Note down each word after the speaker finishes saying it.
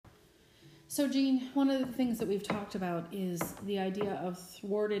So, Jean, one of the things that we've talked about is the idea of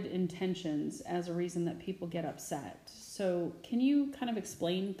thwarted intentions as a reason that people get upset. So, can you kind of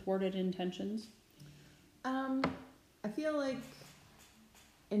explain thwarted intentions? I feel like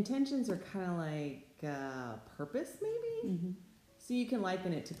intentions are kind of like purpose, maybe? Mm-hmm. So you can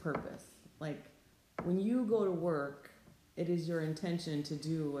liken it to purpose. Like when you go to work, it is your intention to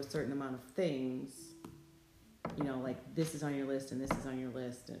do a certain amount of things. You know, like this is on your list and this is on your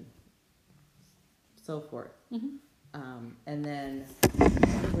list and so forth. Mm-hmm. And then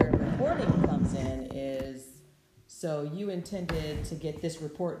where reporting comes in is, so you intended to get this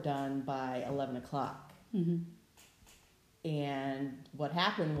report done by 11 o'clock. Mm-hmm. And what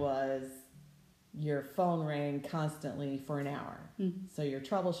happened was your phone rang constantly for an hour. Mm-hmm. So you're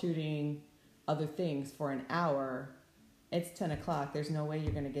troubleshooting other things for an hour. It's 10 o'clock. There's no way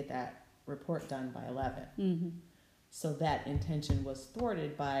you're going to get that report done by 11. Mm-hmm. So that intention was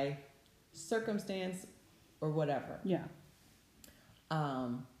thwarted by circumstance or whatever. Yeah.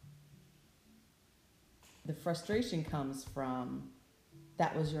 The frustration comes from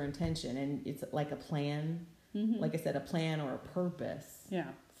that was your intention, and it's like a plan. Mm-hmm. Like I said, a plan or a purpose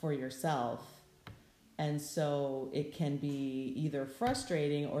for yourself. And so it can be either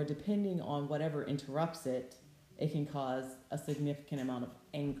frustrating or, depending on whatever interrupts it, it can cause a significant amount of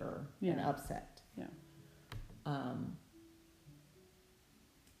anger and upset. Yeah.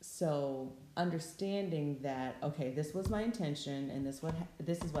 So understanding that, okay, this was my intention and this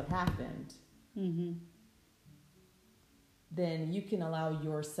is what happened, Mm-hmm. then you can allow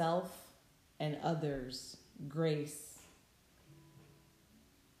yourself and others grace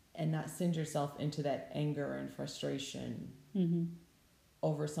and not send yourself into that anger and frustration Mm-hmm.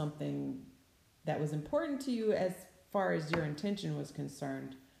 over something that was important to you as far as your intention was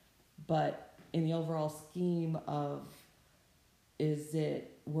concerned, but in the overall scheme of, is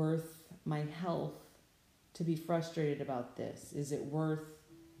it worth my health to be frustrated about this? Is it worth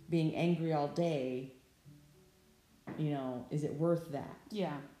being angry all day? You know, is it worth that?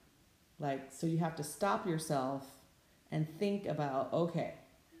 Yeah. Like, so you have to stop yourself and think about, okay,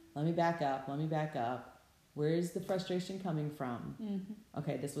 let me back up. Where is the frustration coming from? Mm-hmm.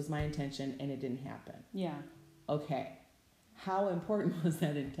 Okay, this was my intention and it didn't happen. Yeah. Okay, how important was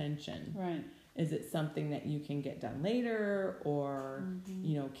that intention? Right. Is it something that you can get done later, or, Mm-hmm.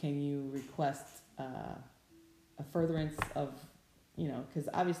 you know, can you request a furtherance of, you know, because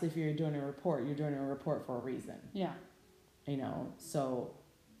obviously if you're doing a report, you're doing a report for a reason. Yeah. You know, so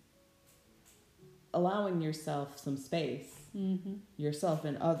allowing yourself some space, Mm-hmm. yourself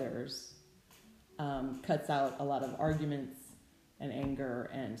and others, cuts out a lot of arguments and anger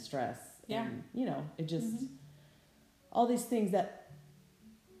and stress. Yeah. And, you know, it just, Mm-hmm. all these things that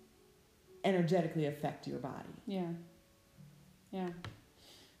energetically affect your body. Yeah. Yeah.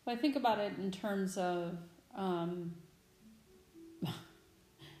 Well, I think about it in terms of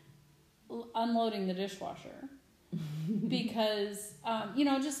unloading the dishwasher. Because, you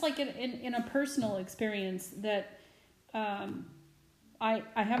know, just like in a personal experience that I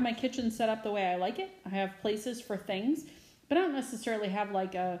have my kitchen set up the way I like it. I have places for things, but I don't necessarily have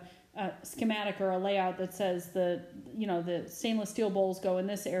like a schematic or a layout that says the stainless steel bowls go in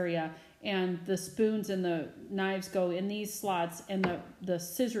this area and the spoons and the knives go in these slots and the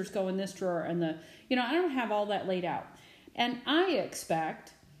scissors go in this drawer and I don't have all that laid out. And I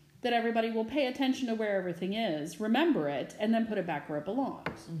expect that everybody will pay attention to where everything is, remember it, and then put it back where it belongs.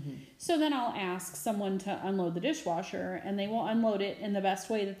 Mm-hmm. So then I'll ask someone to unload the dishwasher, and they will unload it in the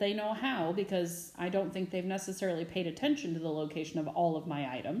best way that they know how, because I don't think they've necessarily paid attention to the location of all of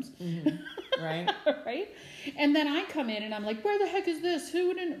my items. Mm-hmm. Right. Right? And then I come in and I'm like, where the heck is this?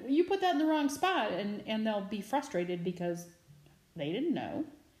 Who didn't, you put that in the wrong spot? And they'll be frustrated because they didn't know.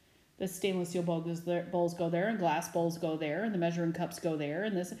 The stainless steel bowls go there, and glass bowls go there, and the measuring cups go there,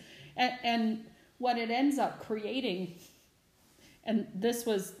 and this, and what it ends up creating, and this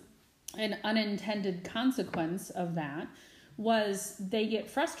was an unintended consequence of that, was they get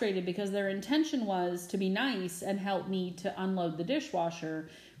frustrated because their intention was to be nice and help me to unload the dishwasher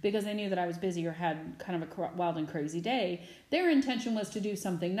because they knew that I was busy or had kind of a wild and crazy day. Their intention was to do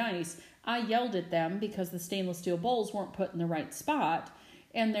something nice. I yelled at them because the stainless steel bowls weren't put in the right spot.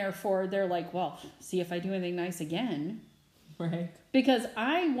 And therefore, they're like, well, see if I do anything nice again. Right. Because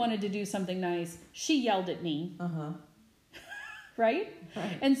I wanted to do something nice. She yelled at me. Uh-huh. Right?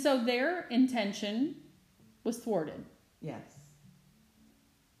 Right. And so their intention was thwarted. Yes.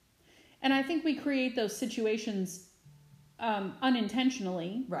 And I think we create those situations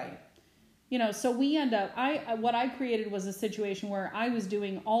unintentionally. Right. So we end up, what I created was a situation where I was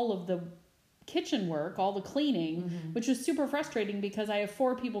doing all of the kitchen work, all the cleaning, which was super frustrating because I have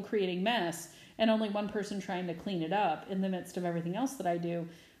 4 people creating mess and only one person trying to clean it up in the midst of everything else that I do.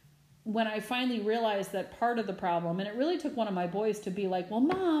 When I finally realized that part of the problem, and it really took one of my boys to be like, well,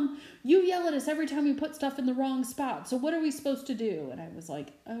 Mom, you yell at us every time you put stuff in the wrong spot. So what are we supposed to do? And I was like,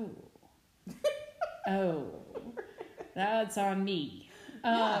 oh, that's on me.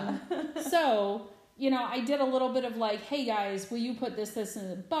 So, I did a little bit of like, hey guys, will you put this in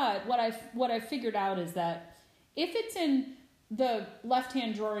it? But what I figured out is that if it's in the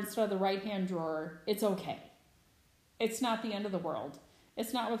left-hand drawer instead of the right-hand drawer, it's okay. It's not the end of the world.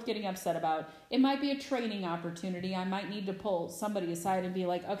 It's not worth getting upset about. It might be a training opportunity. I might need to pull somebody aside and be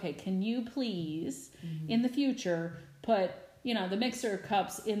like, okay, can you please, in the future, put, the mixer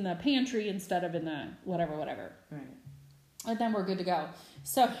cups in the pantry instead of in the whatever. Right. And then we're good to go.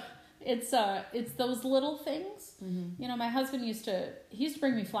 So it's those little things. My husband used to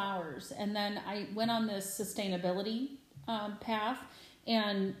bring me flowers, and then I went on this sustainability path,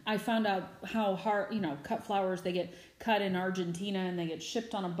 and I found out how hard, cut flowers, they get cut in Argentina and they get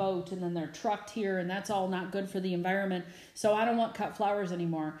shipped on a boat and then they're trucked here, and that's all not good for the environment. So I don't want cut flowers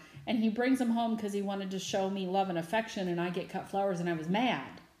anymore. And he brings them home because he wanted to show me love and affection, and I get cut flowers, and I was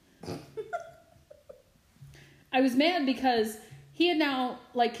mad. I was mad because he had now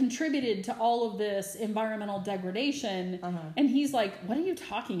contributed to all of this environmental degradation, and he's like, what are you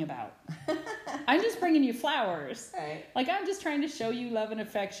talking about? I'm just bringing you flowers. Right. I'm just trying to show you love and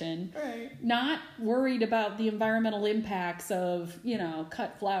affection. Right. Not worried about the environmental impacts of,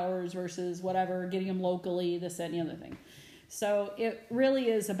 cut flowers versus whatever, getting them locally, this, that, and the other thing. So it really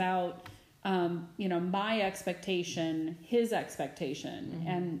is about, my expectation, his expectation.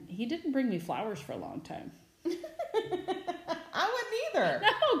 And he didn't bring me flowers for a long time. I wouldn't either.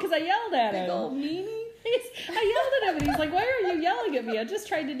 No, because I yelled at him. Big old meanie. I yelled at him, and he's like, why are you yelling at me? I just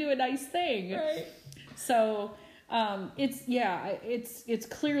tried to do a nice thing. Right. So it's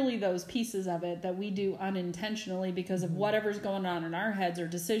clearly those pieces of it that we do unintentionally because of whatever's going on in our heads or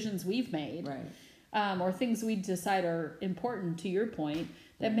decisions we've made. Right. Or things we decide are important, to your point,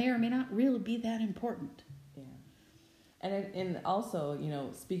 that may or may not really be that important. Yeah. And also,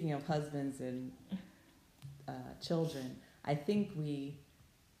 speaking of husbands and children, I think we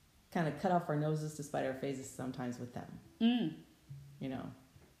kind of cut off our noses to spite our faces sometimes with them. And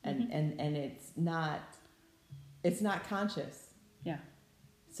it's not conscious. Yeah.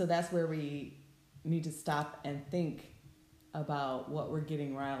 So that's where we need to stop and think about what we're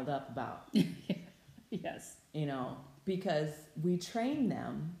getting riled up about. Yes. Because we train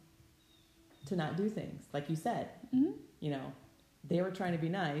them to not do things. Like you said, they were trying to be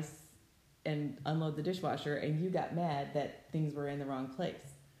nice and unload the dishwasher, and you got mad that things were in the wrong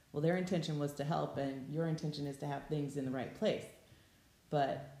place. Well, their intention was to help, and your intention is to have things in the right place.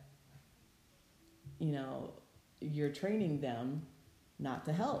 But, you're training them not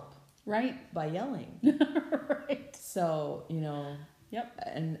to help. Right. By yelling. Right. So, Yep.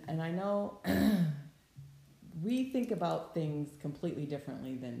 And I know we think about things completely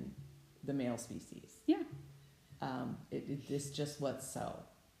differently than the male species. Yeah. It's just what's so.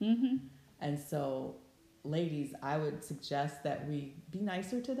 And so, ladies, I would suggest that we be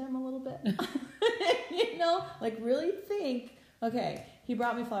nicer to them a little bit. Really think, okay, he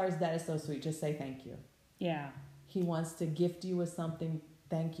brought me flowers. That is so sweet. Just say thank you. Yeah. He wants to gift you with something.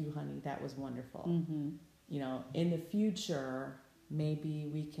 Thank you, honey. That was wonderful. In the future, maybe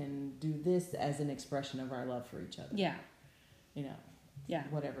we can do this as an expression of our love for each other. Yeah. Yeah.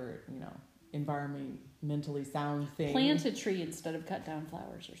 Whatever, environmentally sound thing. Plant a tree instead of cut down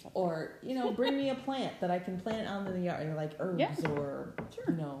flowers or something. Or, bring me a plant that I can plant on the yard, like herbs or,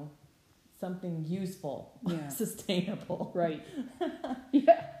 something useful, sustainable. Right.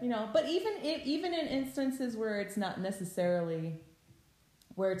 Yeah. But even in instances where it's not necessarily,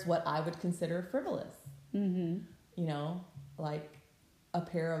 where it's what I would consider frivolous. Like a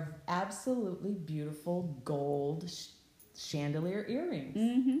pair of absolutely beautiful gold chandelier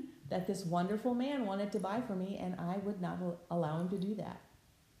earrings that this wonderful man wanted to buy for me, and I would not allow him to do that.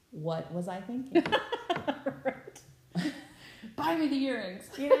 What was I thinking? Right. Buy me the earrings.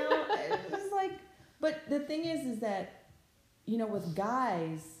 It's like, but the thing is that, with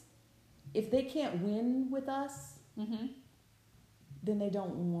guys, if they can't win with us, then they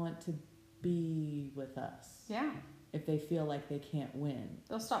don't want to be with us. Yeah. If they feel like they can't win,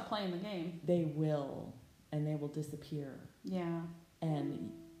 they'll stop playing the game. They will, and they will disappear. Yeah.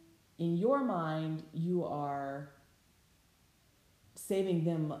 And in your mind, you are saving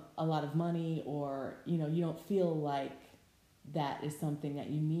them a lot of money, or, you don't feel like that is something that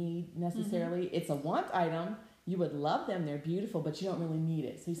you need necessarily. It's a want item. you would love them, they're beautiful, but you don't really need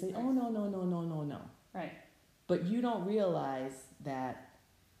it. So you say, oh, no. Right. But you don't realize that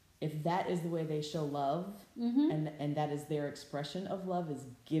if that is the way they show love, and that is their expression of love, is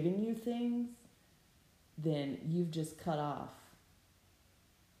giving you things, then you've just cut off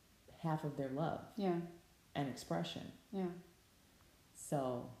half of their love and expression. Yeah.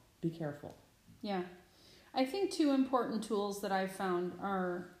 So be careful. Yeah. I think 2 important tools that I've found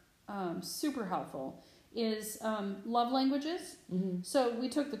are super helpful is love languages. So we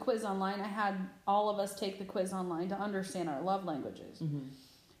took the quiz online. I had all of us take the quiz online to understand our love languages.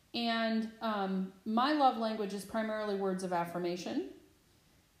 And my love language is primarily words of affirmation.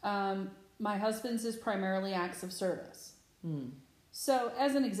 My husband's is primarily acts of service. So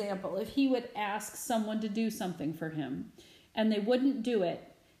as an example, if he would ask someone to do something for him and they wouldn't do it,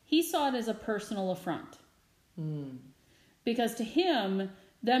 he saw it as a personal affront. Because to him,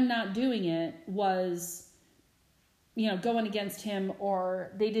 them not doing it was, going against him,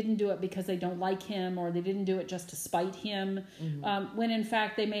 or they didn't do it because they don't like him, or they didn't do it just to spite him, when in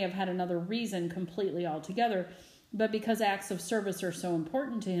fact they may have had another reason completely altogether. But because acts of service are so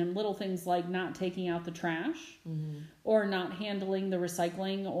important to him, little things like not taking out the trash, or not handling the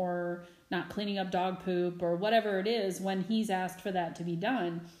recycling, or not cleaning up dog poop, or whatever it is, when he's asked for that to be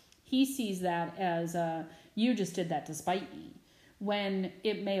done, he sees that as you just did that to spite me, when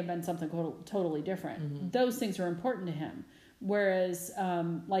it may have been something totally different. Those things are important to him. Whereas,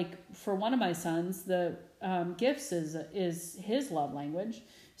 like for one of my sons, the gifts is his love language.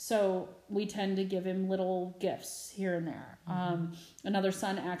 So we tend to give him little gifts here and there. Another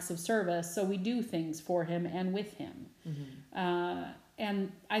son, acts of service. So we do things for him and with him.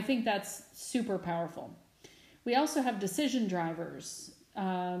 And I think that's super powerful. We also have decision drivers.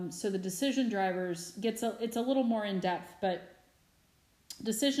 So the decision drivers it's a little more in depth, but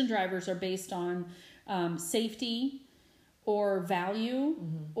decision drivers are based on safety or value,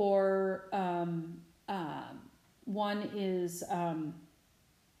 or one is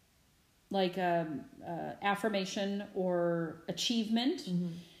like affirmation or achievement,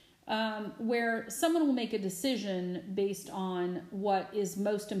 where someone will make a decision based on what is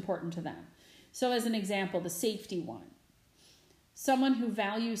most important to them. So as an example, the safety one. Someone who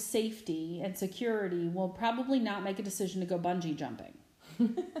values safety and security will probably not make a decision to go bungee jumping.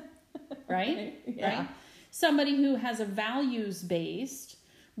 Right? Yeah. Right? Somebody who has a values-based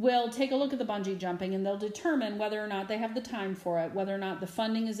will take a look at the bungee jumping, and they'll determine whether or not they have the time for it, whether or not the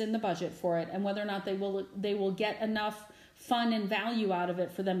funding is in the budget for it, and whether or not they will get enough fun and value out of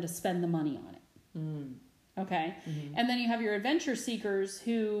it for them to spend the money on it. Okay? And then you have your adventure seekers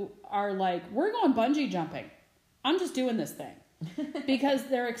who are like, we're going bungee jumping. I'm just doing this thing. Because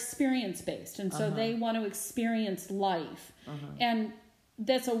they're experience-based, and so they want to experience life. And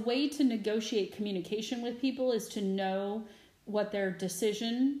that's a way to negotiate communication with people, is to know what their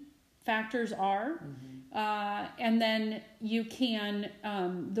decision factors are. And then you can,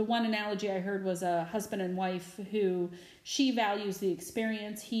 the one analogy I heard was a husband and wife who, she values the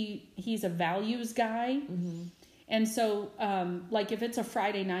experience. He's a values guy. And so, like if it's a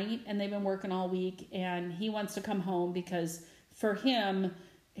Friday night and they've been working all week and he wants to come home because for him,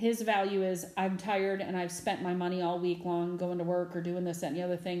 his value is, I'm tired and I've spent my money all week long going to work or doing this, that, and the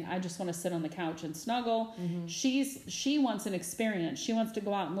other thing. I just want to sit on the couch and snuggle. She wants an experience. She wants to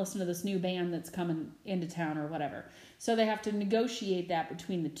go out and listen to this new band that's coming into town or whatever. So they have to negotiate that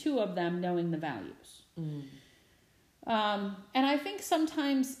between the two of them, knowing the values. And I think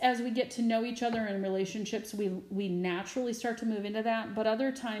sometimes as we get to know each other in relationships, we naturally start to move into that, but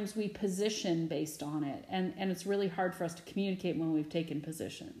other times we position based on it, and it's really hard for us to communicate when we've taken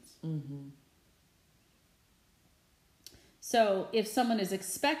positions. So if someone is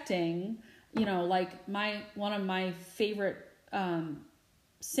expecting, like one of my favorite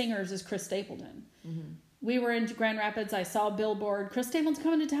singers is Chris Stapleton. We were in Grand Rapids. I saw a billboard. Chris Stapleton's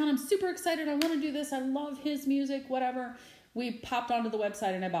coming to town. I'm super excited. I want to do this. I love his music, whatever. We popped onto the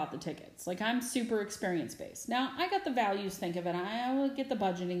website and I bought the tickets. Like, I'm super experience-based. Now, I got the values, think of it. I will get the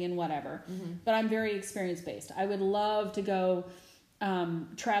budgeting and whatever. But I'm very experience-based. I would love to go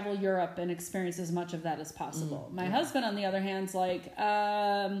travel Europe and experience as much of that as possible. My husband, on the other hand, is like,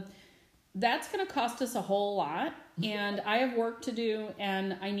 that's going to cost us a whole lot. And I have work to do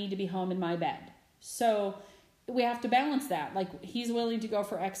and I need to be home in my bed. So we have to balance that. Like, he's willing to go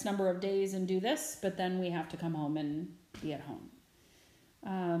for X number of days and do this, but then we have to come home and be at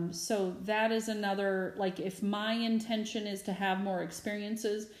home. So that is another, like, if my intention is to have more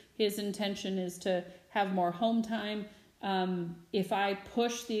experiences, his intention is to have more home time. If I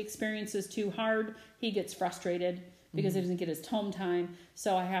push the experiences too hard, he gets frustrated because he doesn't get his home time.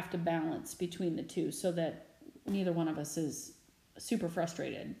 So I have to balance between the two so that neither one of us is super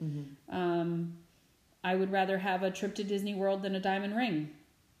frustrated. Mm-hmm. I would rather have a trip to Disney World than a diamond ring.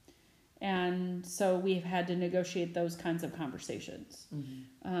 And so we've had to negotiate those kinds of conversations.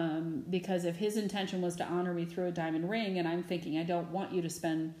 Because if his intention was to honor me through a diamond ring, and I'm thinking, I don't want you to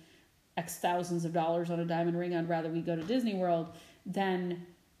spend X thousands of dollars on a diamond ring, I'd rather we go to Disney World, then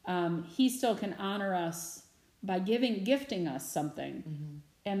he still can honor us by gifting us something.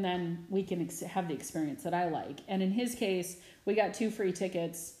 And then we can have the experience that I like. And in his case, we got 2 free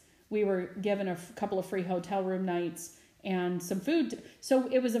tickets. We were given a couple of free hotel room nights and some food. So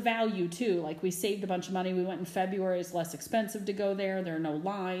it was a value too. Like, we saved a bunch of money. We went in February. It's less expensive to go there. There are no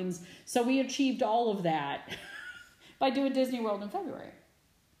lines. So we achieved all of that by doing Disney World in February.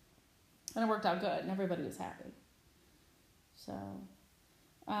 And it worked out good and everybody was happy. So,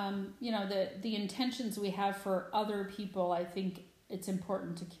 the intentions we have for other people, I think it's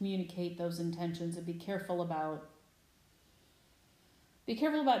important to communicate those intentions and be careful about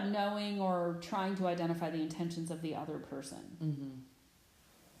knowing or trying to identify the intentions of the other person.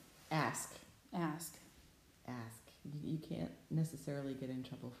 Ask. You can't necessarily get in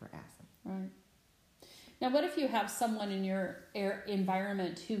trouble for asking. Right. Now, what if you have someone in your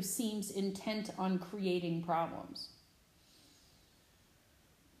environment who seems intent on creating problems?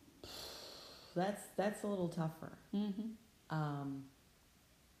 That's a little tougher.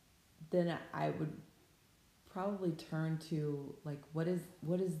 Then I would probably turn to, like, what is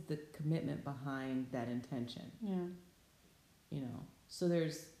the commitment behind that intention? Yeah. So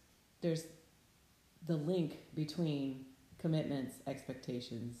there's the link between commitments,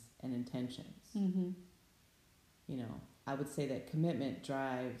 expectations, and intentions. I would say that commitment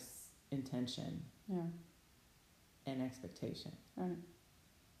drives intention. Yeah. And expectation. Right.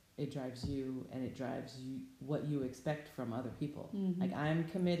 It drives you, and it drives you what you expect from other people. Like, I'm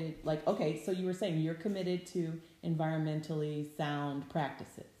committed, like, okay, so you were saying you're committed to environmentally sound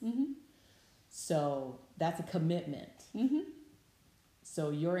practices. So that's a commitment. So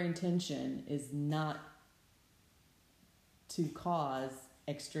your intention is not to cause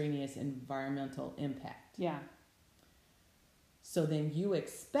extraneous environmental impact. Yeah. So then you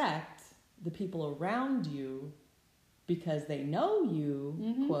expect the people around you, because they know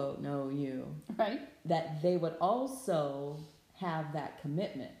you, quote, know you, right, that they would also have that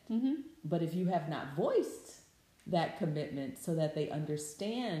commitment. But if you have not voiced that commitment so that they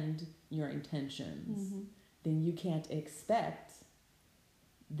understand your intentions, then you can't expect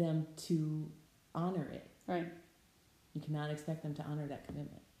them to honor it. Right. You cannot expect them to honor that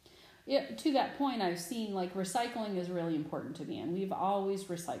commitment. Yeah, to that point, I've seen, like, recycling is really important to me, and we've always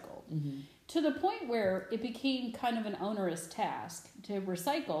recycled. To the point where it became kind of an onerous task to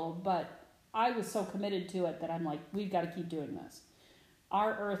recycle, but I was so committed to it that I'm like, we've got to keep doing this.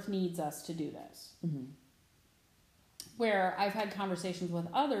 Our earth needs us to do this. Where I've had conversations with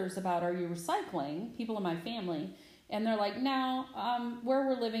others about, are you recycling? People in my family, and they're like, no, where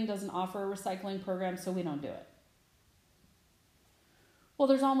we're living doesn't offer a recycling program, so we don't do it. Well,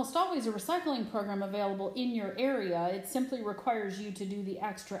 there's almost always a recycling program available in your area. It simply requires you to do the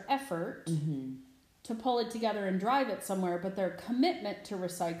extra effort to pull it together and drive it somewhere, but their commitment to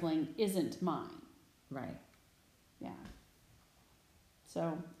recycling isn't mine. Right. Yeah.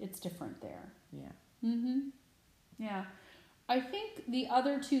 So it's different there. Yeah. Yeah. I think the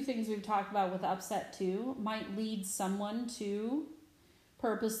other 2 things we've talked about with upset too might lead someone to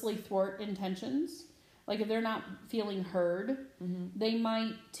purposely thwart intentions. Like, if they're not feeling heard, they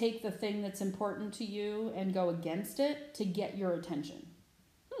might take the thing that's important to you and go against it to get your attention.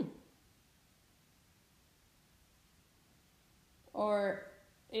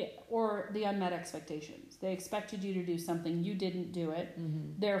 Or the unmet expectations. They expected you to do something, you didn't do it.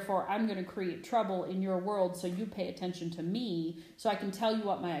 Therefore, I'm going to create trouble in your world, so you pay attention to me so I can tell you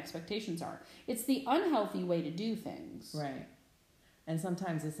what my expectations are. It's the unhealthy way to do things. Right. And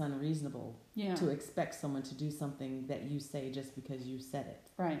sometimes it's unreasonable to expect someone to do something that you say just because you said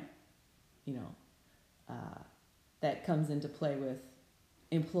it. Right. That comes into play with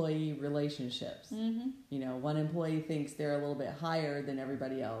employee relationships. One employee thinks they're a little bit higher than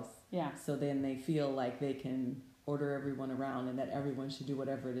everybody else. Yeah. So then they feel like they can order everyone around and that everyone should do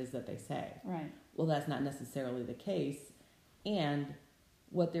whatever it is that they say. Right. Well, that's not necessarily the case. And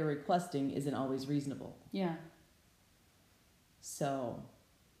what they're requesting isn't always reasonable. Yeah. So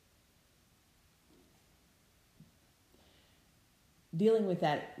dealing with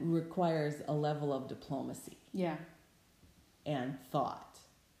that requires a level of diplomacy. Yeah. And thought.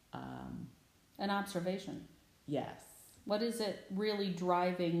 An observation. Yes. What is it really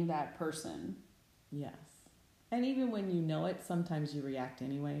driving that person? Yes. And even when you know it, sometimes you react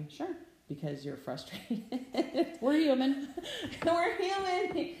anyway. Sure. because you're frustrated. We're human. We're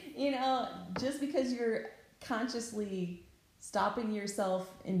human. You know, just because you're consciously stopping yourself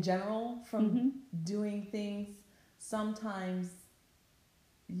in general from doing things, sometimes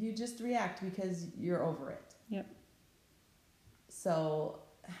you just react because you're over it. Yep. So,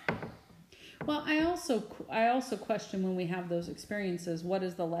 well, I also question when we have those experiences, what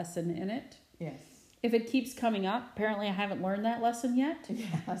is the lesson in it? yes. If it keeps coming up, apparently I haven't learned that lesson yet. Yes.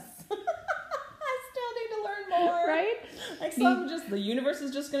 I still need to learn more. Right? Like the universe is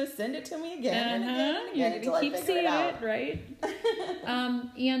just going to send it to me again and again and again until I keep figure seeing it out. it, right?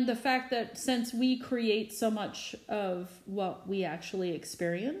 And the fact that since we create so much of what we actually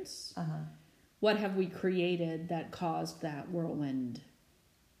experience, what have we created that caused that whirlwind?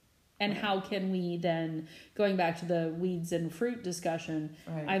 And how can we then, going back to the weeds and fruit discussion,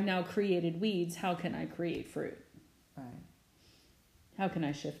 Right. I've now created weeds. How can I create fruit? Right. How can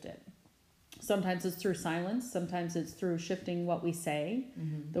I shift it? Sometimes it's through silence. Sometimes it's through shifting what we say,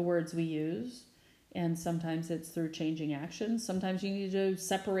 the words we use. And sometimes it's through changing actions. Sometimes you need to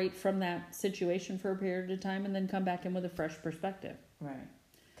separate from that situation for a period of time and then come back in with a fresh perspective. Right.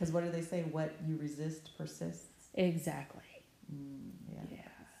 Because what do they say? What you resist persists. Exactly. Yeah. Yeah.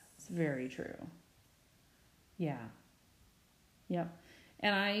 It's very true. Yeah. Yep.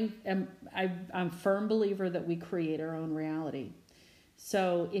 And I'm a firm believer that we create our own reality.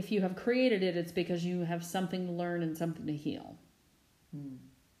 So if you have created it, it's because you have something to learn and something to heal.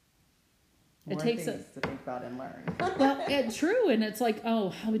 More takes things to think about and learn. Well, it's true. And it's like,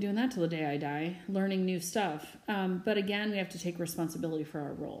 oh, I'll be doing that till the day I die, learning new stuff. But again, we have to take responsibility for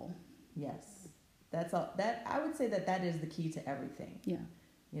our role. Yes. That's all. That I would say that is the key to everything. Yeah.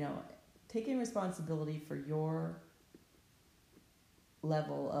 You know, taking responsibility for your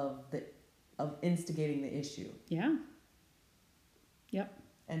level of instigating the issue. Yeah. Yep.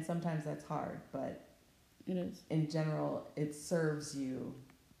 And sometimes that's hard, but It is. in general, it serves you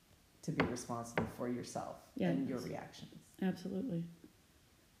to be responsible for yourself and your reactions. Absolutely.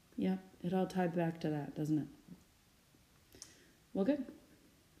 Yep. It all tied back to that, doesn't it? Well, good.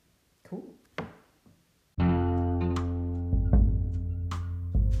 Cool.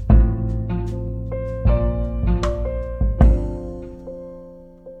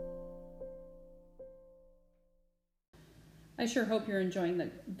 I sure hope you're enjoying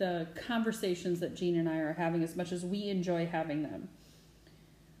the conversations that Jean and I are having as much as we enjoy having them.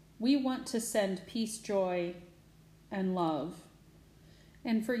 We want to send peace, joy, and love,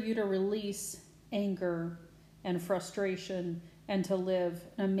 and for you to release anger and frustration and to live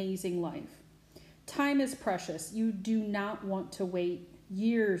an amazing life. Time is precious. You do not want to wait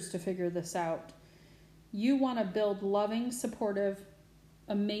years to figure this out. You want to build loving, supportive,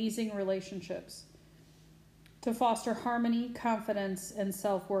 amazing relationships to foster harmony, confidence, and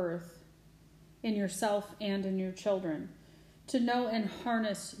self-worth in yourself and in your children, to know and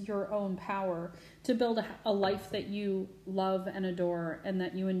harness your own power, to build a life that you love and adore and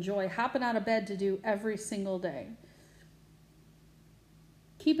that you enjoy hopping out of bed to do every single day.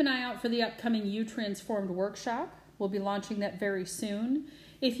 Keep an eye out for the upcoming You Transformed workshop. We'll be launching that very soon.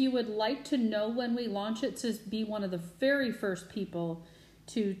 If you would like to know when we launch it, to be one of the very first people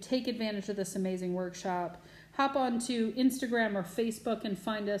to take advantage of this amazing workshop, hop onto Instagram or Facebook and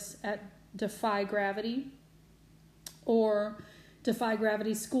find us at Defy Gravity or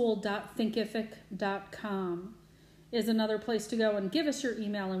defygravityschool.thinkific.com is another place to go, and give us your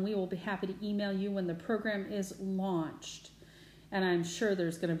email and we will be happy to email you when the program is launched. And I'm sure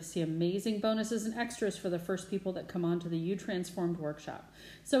there's going to be some amazing bonuses and extras for the first people that come on to the You Transformed workshop.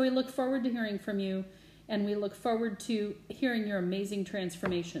 So we look forward to hearing from you, and we look forward to hearing your amazing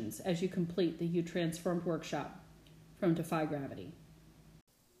transformations as you complete the You Transformed workshop from Defy Gravity.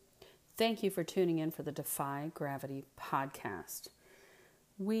 Thank you for tuning in for the Defy Gravity podcast.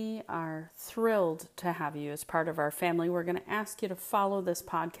 We are thrilled to have you as part of our family. We're going to ask you to follow this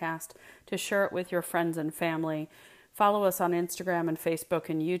podcast, to share it with your friends and family. Follow us on Instagram and Facebook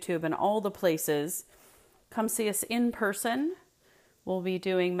and YouTube and all the places. Come see us in person. We'll be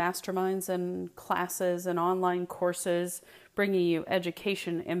doing masterminds and classes and online courses, bringing you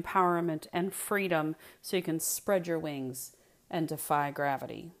education, empowerment, and freedom so you can spread your wings and defy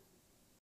gravity.